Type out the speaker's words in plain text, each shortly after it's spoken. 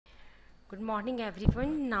Good morning,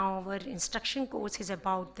 everyone. Now our instruction course is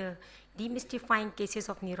about the demystifying cases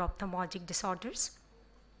of neuro-ophthalmologic disorders.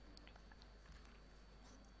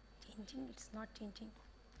 Changing, it's not changing.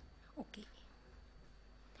 Okay.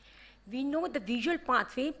 We know the visual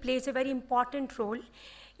pathway plays a very important role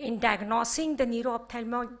in diagnosing the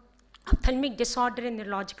neuro-ophthalmic disorder and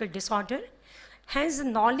neurological disorder. Hence, the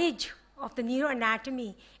knowledge of the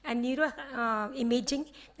neuroanatomy and neuroimaging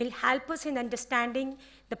will help us in understanding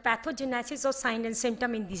the pathogenesis of sign and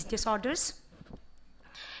symptom in these disorders.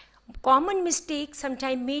 Common mistake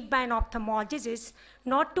sometimes made by an ophthalmologist is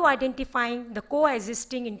not to identify the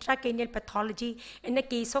coexisting intracranial pathology in the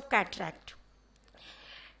case of cataract,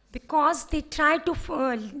 because they try to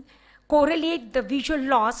correlate the visual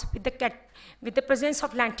loss with the presence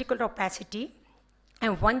of lenticular opacity.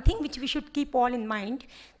 And one thing which we should keep all in mind,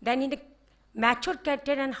 then in the mature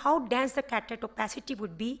cataract and how dense the cataract opacity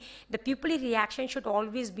would be, the pupillary reaction should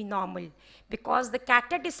always be normal, because the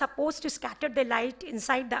cataract is supposed to scatter the light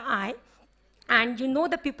inside the eye, and you know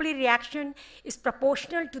the pupillary reaction is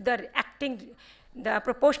proportional to the acting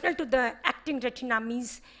retina,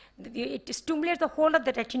 means it stimulates the whole of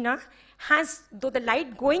the retina. Hence, though the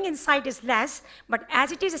light going inside is less, but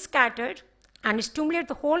as it is scattered and stimulate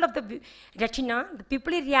the whole of the retina, the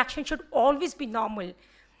pupillary reaction should always be normal.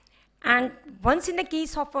 And once in the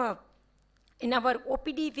case of in our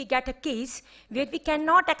OPD, we get a case where we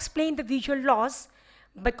cannot explain the visual loss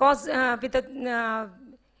because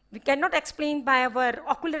we cannot explain by our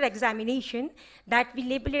ocular examination, that we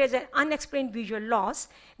label it as an unexplained visual loss,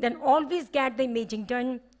 then always get the imaging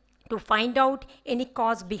done to find out any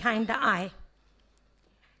cause behind the eye.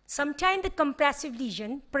 Sometimes the compressive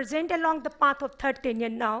lesion present along the path of third cranial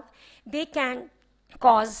nerve, they can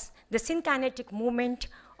cause the synkinetic movement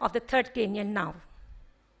of the third cranial nerve.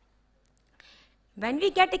 When we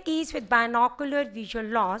get a case with binocular visual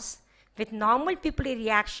loss with normal pupillary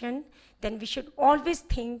reaction, then we should always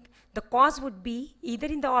think the cause would be either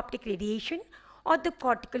in the optic radiation or the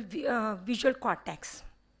cortical visual cortex.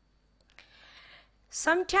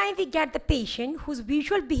 Sometimes we get the patient whose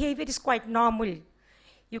visual behavior is quite normal.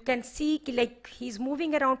 You can see like he's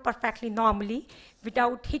moving around perfectly normally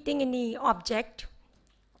without hitting any object,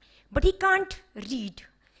 but he can't read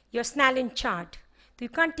your Snellen chart, so you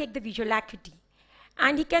can't take the visual acuity.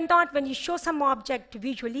 And he cannot, when you show some object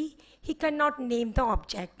visually, he cannot name the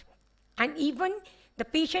object. And even the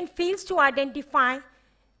patient fails to identify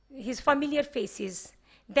his familiar faces.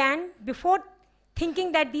 Then, before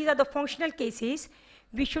thinking that these are the functional cases,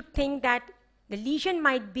 we should think that the lesion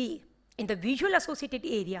might be in the visual associated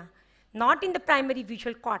area, not in the primary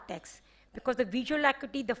visual cortex, because the visual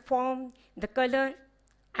acuity, the form, the color,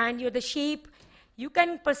 and the shape, you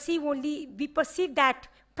can perceive only, we perceive that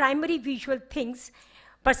primary visual things.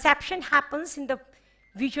 Perception happens in the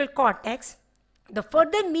visual cortex. The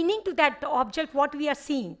further meaning to that object, what we are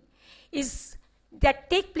seeing, is that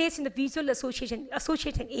take place in the visual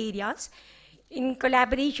association areas in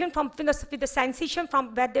collaboration with the sensation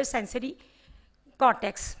from the sensory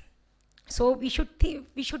cortex. So we should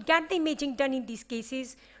get the imaging done in these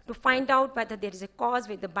cases to find out whether there is a cause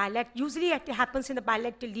with the bilateral. Usually it happens in the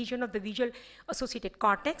bilateral lesion of the visual associated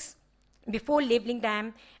cortex before labeling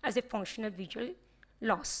them as a functional visual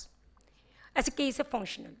loss, as a case of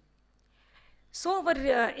functional. So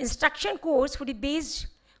our instruction course would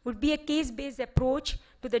be a case-based approach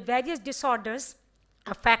to the various disorders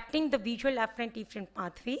affecting the visual afferent-efferent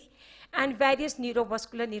pathway and various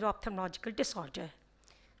neurovascular neuro-ophthalmological disorder.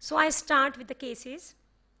 So I start with the cases.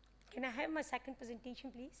 Can I have my second presentation,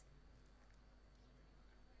 please?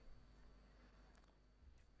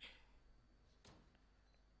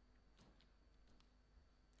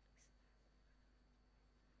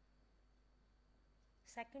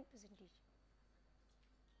 Second presentation.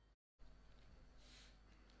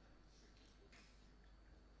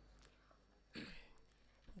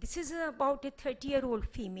 This is about a 30-year-old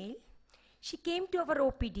female. She came to our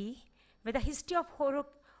OPD with a history of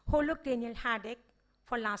holocranial headache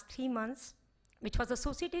for last 3 months, which was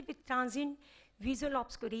associated with transient visual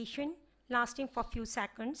obscuration lasting for a few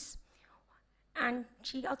seconds. And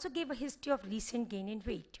she also gave a history of recent gain in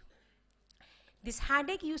weight. This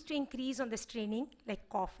headache used to increase on the straining, like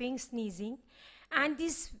coughing, sneezing, and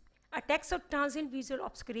these attacks of transient visual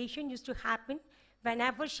obscuration used to happen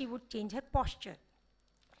whenever she would change her posture.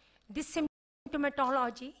 This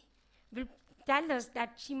symptomatology will tell us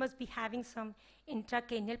that she must be having some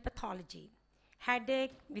intracranial pathology.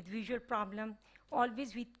 Headache with visual problem,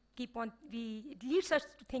 always it leads us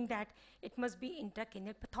to think that it must be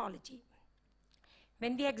intracranial pathology.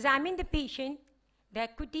 When we examine the patient, the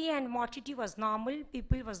acuity and motility was normal,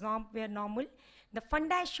 were normal. The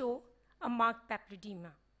fundi show a marked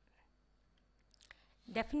papilledema.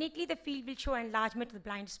 Definitely the field will show enlargement of the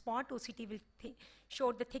blind spot. OCT will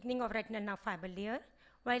show the thickening of retinal nerve fiber layer,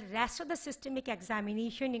 while rest of the systemic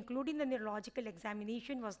examination, including the neurological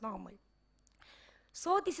examination, was normal.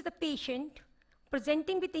 So this is the patient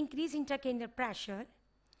presenting with increased intracranial pressure,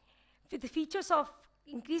 with the features of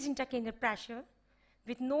increased intracranial pressure,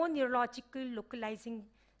 with no neurological localizing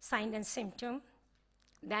sign and symptom.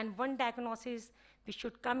 Then one diagnosis which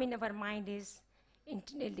should come in our mind is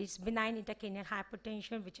benign intracranial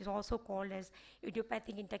hypertension, which is also called as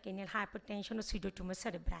idiopathic intracranial hypertension or pseudotumor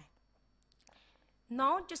cerebri.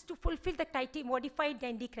 Now, just to fulfill the modified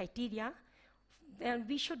Dandy criteria, then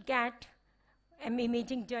we should get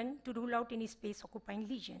imaging done to rule out any space-occupying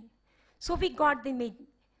lesion. So we got the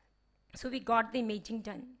imaging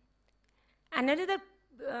done. Another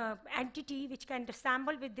entity which can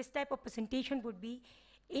resemble with this type of presentation would be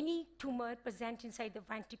any tumor present inside the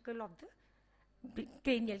ventricle of the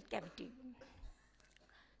cranial cavity.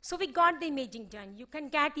 So we got the imaging done. You can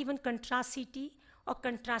get even contrast CT or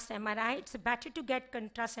contrast MRI. It's better to get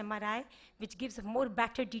contrast MRI, which gives a more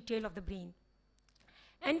better detail of the brain.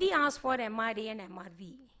 And we asked for MRA and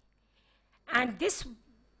MRV. And this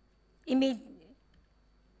image,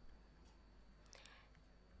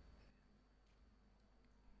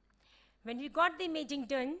 when we got the imaging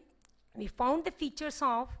done, we found the features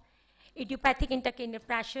of idiopathic intracranial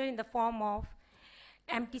pressure in the form of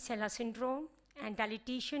empty cellular syndrome and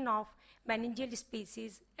dilatation of meningeal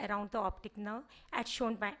spaces around the optic nerve, as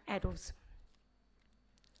shown by arrows.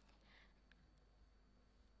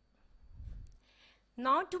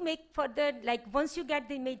 Now to make further, like once you get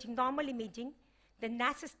the imaging, normal imaging, the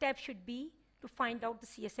next step should be to find out the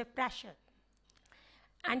CSF pressure.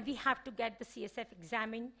 And we have to get the CSF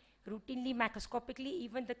examined routinely, macroscopically.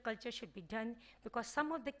 Even the culture should be done, because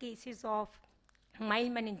some of the cases of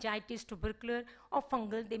mild meningitis, tubercular, or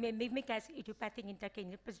fungal, they may mimic as idiopathic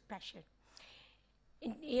intracranial pressure.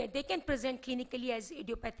 They can present clinically as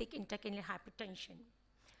idiopathic intracranial hypertension.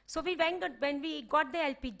 So when we got the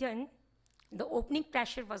LP done, the opening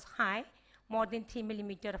pressure was high, more than 3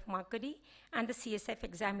 millimeters of mercury, and the CSF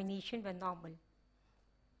examination were normal.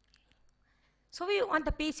 So on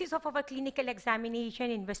the basis of our clinical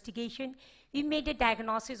examination, investigation, we made a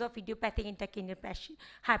diagnosis of idiopathic intracranial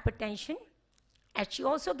hypertension. And she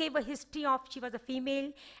also gave a history of, she was a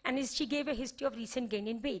female, and she gave a history of recent gain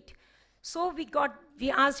in weight. So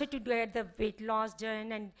we asked her to do the weight loss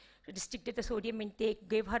done and restricted the sodium intake,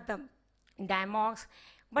 gave her the Diamox.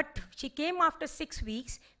 But she came after 6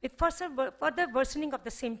 weeks with further worsening of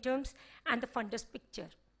the symptoms and the fundus picture.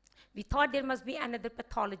 We thought there must be another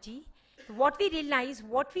pathology. What we realized,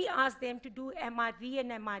 what we asked them to do MRV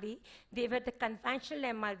and MRA, they were the conventional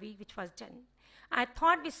MRV which was done. I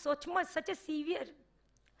thought with such a severe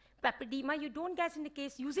papilledema, you don't get in the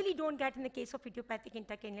case, usually don't get in the case of idiopathic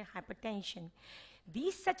intracranial hypertension.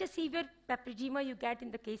 Such a severe papilledema you get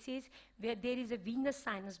in the cases where there is a venous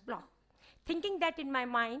sinus block. Thinking that in my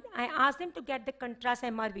mind, I asked them to get the contrast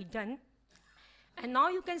MRV done. And now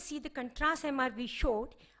you can see the contrast MRV showed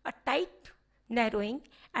a tight narrowing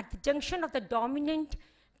at the junction of the dominant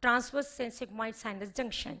transverse sigmoid sinus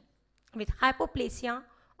junction with hypoplasia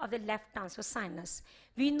of the left transverse sinus.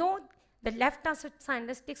 We know the left transverse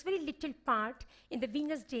sinus takes very little part in the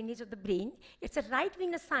venous drainage of the brain. It's a right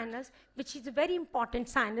venous sinus, which is a very important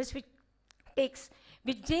sinus which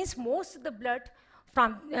drains most of the blood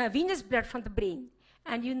from venous blood from the brain.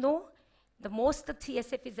 And you know, the most of the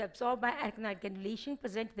CSF is absorbed by arachnoid granulation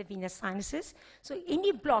present in the venous sinuses. So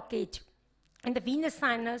any blockage in the venous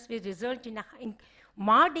sinus will result in a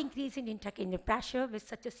marked increase in intracranial pressure with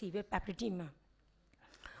such a severe papilledema.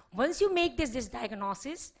 Once you make this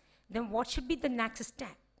diagnosis, then what should be the next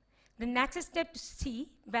step? The next step to see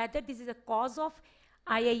whether this is a cause of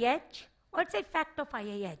IIH or it's an effect of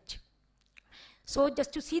IIH. So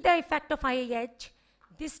just to see the effect of IIH,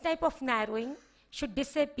 this type of narrowing should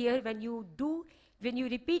disappear when you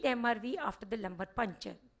repeat MRV after the lumbar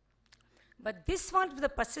puncture. But this one was the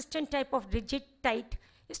persistent type of rigid, tight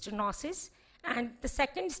stenosis. And the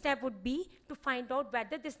second step would be to find out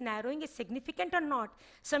whether this narrowing is significant or not.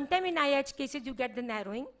 Sometimes in IIH cases, you get the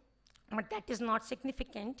narrowing, but that is not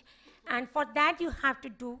significant. And for that, you have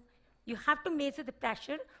to measure the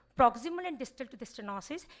pressure proximal and distal to the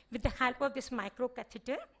stenosis with the help of this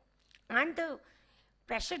microcatheter. And the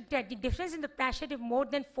pressure, the difference in the pressure is more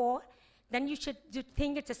than 4, then you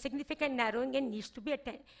think it's a significant narrowing and needs to be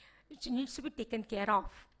taken care of.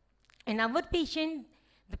 In our patient,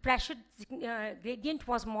 the pressure gradient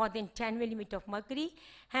was more than 10 millimeters of mercury.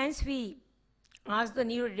 Hence, we asked the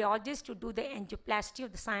neuroradiologist to do the angioplasty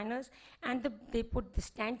of the sinus, and they put the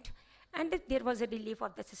stent and there was a relief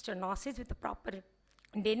of the cisternosis with the proper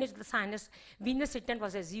drainage of the sinus. Venous return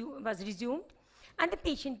was resumed, and the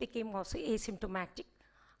patient became also asymptomatic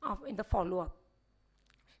in the follow-up.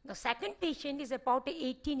 The second patient is about an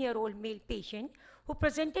 18-year-old male patient who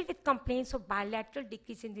presented with complaints of bilateral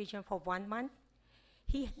decrease in vision for 1 month.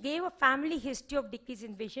 He gave a family history of decrease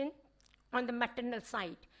in vision on the maternal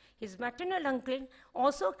side. His maternal uncle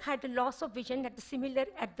also had a loss of vision at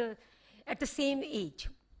the same age.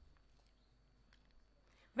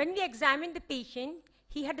 When we examined the patient,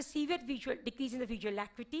 he had a severe visual decrease in the visual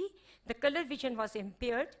acuity. The color vision was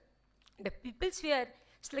impaired. The pupils were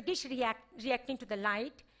sluggish reacting to the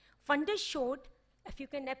light. Fundus showed, if you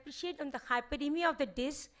can appreciate, on the hyperemia of the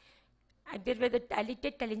disc, there were the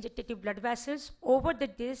dilated telangiectatic blood vessels over the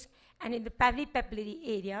disc and in the pavillary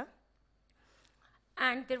area.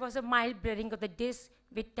 And there was a mild blurring of the disc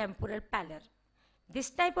with temporal pallor.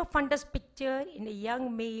 This type of fundus picture in a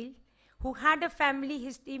young male who had a family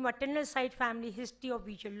history, maternal side family history of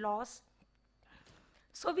visual loss.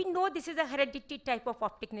 So we know this is a hereditary type of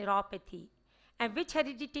optic neuropathy. And which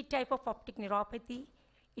hereditary type of optic neuropathy?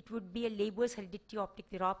 It would be a Leber's hereditary optic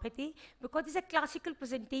neuropathy, because it's a classical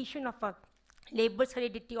presentation of a Leber's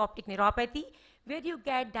hereditary optic neuropathy, where you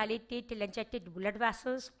get dilated telangiectatic blood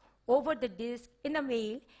vessels over the disc in a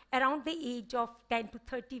male around the age of 10 to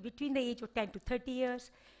 30, between the age of 10 to 30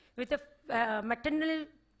 years, with a maternal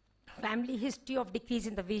family history of decrease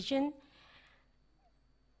in the vision.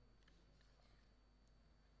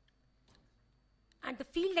 And the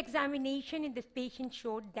field examination in this patient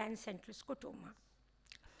showed dense central scotoma.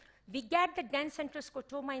 We get the dense central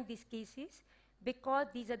scotoma in these cases because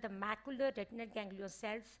these are the macular retinal ganglion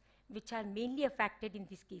cells which are mainly affected in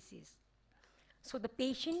these cases. So the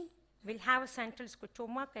patient will have a central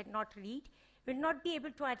scotoma, cannot read, will not be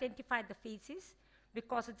able to identify the faces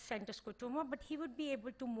because of the central scotoma, but he would be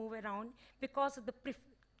able to move around because of the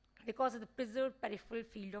preserved peripheral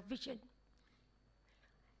field of vision.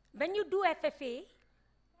 When you do FFA,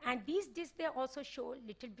 and these discs, they also show a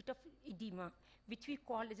little bit of edema, which we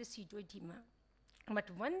call as a pseudoedema. But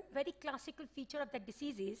one very classical feature of that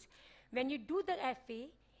disease is, when you do the FA,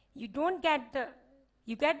 you don't get the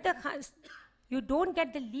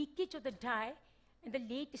leakage of the dye in the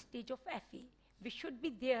late stage of FA, which should be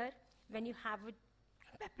there when you have a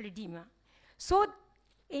papilledema. So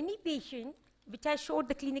any patient, which I showed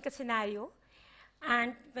the clinical scenario,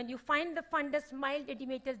 and when you find the fundus mild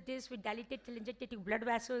edematous disc with dilated telangiectatic blood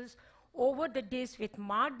vessels over the disc with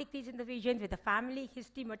marked decrease in the vision with a family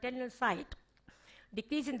history maternal side,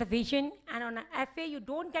 decrease in the vision, and on an FA you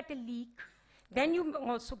don't get a leak, then you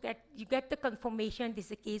also get the confirmation this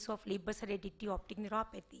is a case of Leber's hereditary optic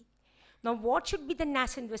neuropathy. Now what should be the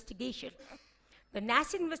NAS investigation? The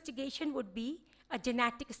NAS investigation would be a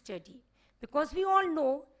genetic study, because we all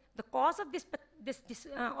know the cause of this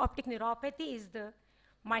optic neuropathy is the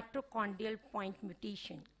mitochondrial point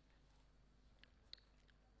mutation.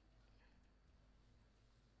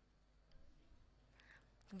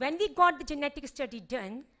 When we got the genetic study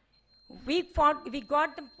done, we got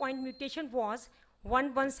the point mutation was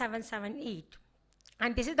 11778.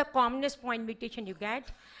 And this is the commonest point mutation you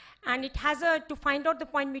get. And it has to find out the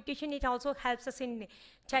point mutation, it also helps us in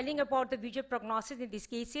telling about the visual prognosis in these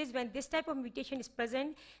cases. When this type of mutation is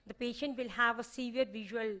present, the patient will have a severe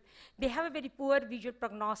they have a very poor visual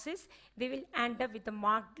prognosis. They will end up with a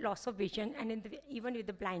marked loss of vision and even with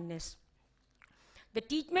the blindness. The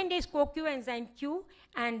treatment is coenzyme Q,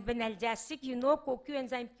 and when analgesic, you know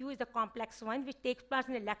coenzyme Q is the complex one which takes place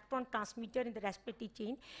in the electron transmitter in the respiratory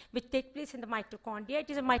chain, which takes place in the mitochondria. It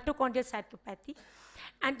is a mitochondrial cytopathy.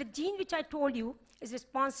 And the gene which I told you is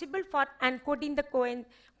responsible for encoding the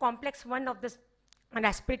complex one of the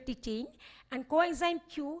respiratory chain. And coenzyme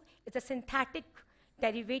Q is a synthetic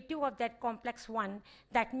derivative of that complex one.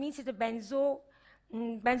 That means it's a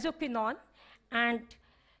benzoquinone, and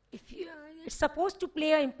it's supposed to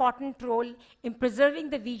play an important role in preserving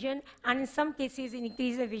the vision and in some cases in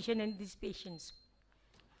increasing the vision in these patients.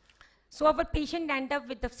 So our patient ended up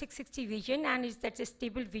with the 660 vision, and that's a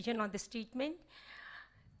stable vision on this treatment.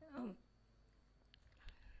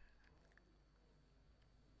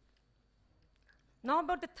 Now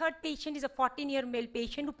about the third patient is a 14-year male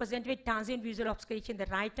patient who presented with transient visual obscuration in the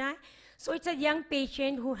right eye. So it's a young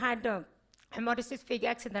patient who had hemorrhagic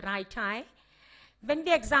phalanx in the right eye. When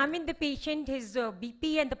we examined the patient, his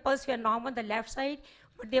BP and the pulse were normal on the left side,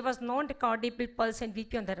 but there was non-recordable pulse and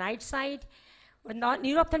BP on the right side.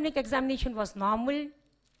 Neuro-ophthalmic examination was normal.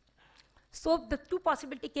 So the two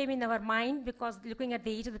possibilities came in our mind, because looking at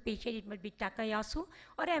the age of the patient, it might be Takayasu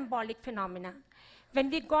or embolic phenomena. when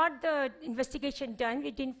we got the investigation done,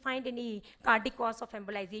 we didn't find any cardiac cause of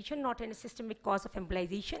embolization, not any systemic cause of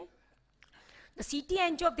embolization. The CT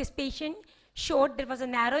angio of this patient showed there was a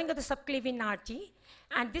narrowing of the subclavian artery,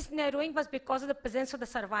 and this narrowing was because of the presence of the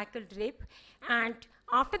cervical drape. And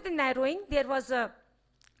after the narrowing, there was a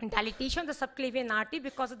dilatation of the subclavian artery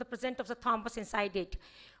because of the presence of the thrombus inside it.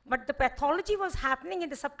 But the pathology was happening in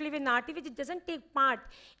the subclavian artery, which doesn't take part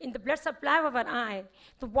in the blood supply of our eye.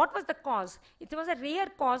 So what was the cause? It was a rare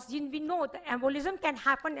cause. We know the embolism can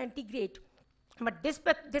happen antegrade. But this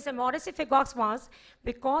hemorrhagic phagox was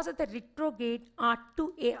because of the retrograde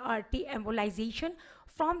R2 ART embolization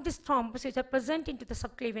from this thrombus which are present into the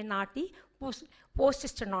subclavian artery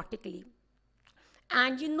post-stenotically.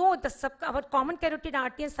 And you know our common carotid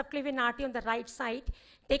artery and subclavian artery on the right side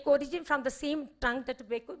take origin from the same trunk, that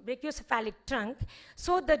brachiocephalic trunk.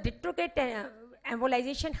 So the retrograde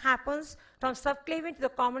embolization happens from subclavian to the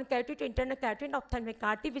common carotid to internal carotid and ophthalmic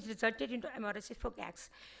artery, which resulted into hemorrhagic phagox.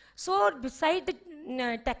 So beside the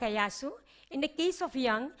Takayasu, in the case of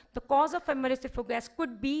young, the cause of hemorrhagic phagox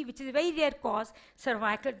could be, which is a very rare cause,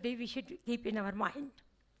 cervical drape. We should keep in our mind.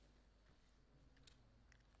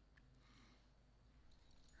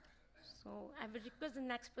 So I will request the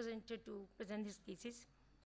next presenter to present his cases.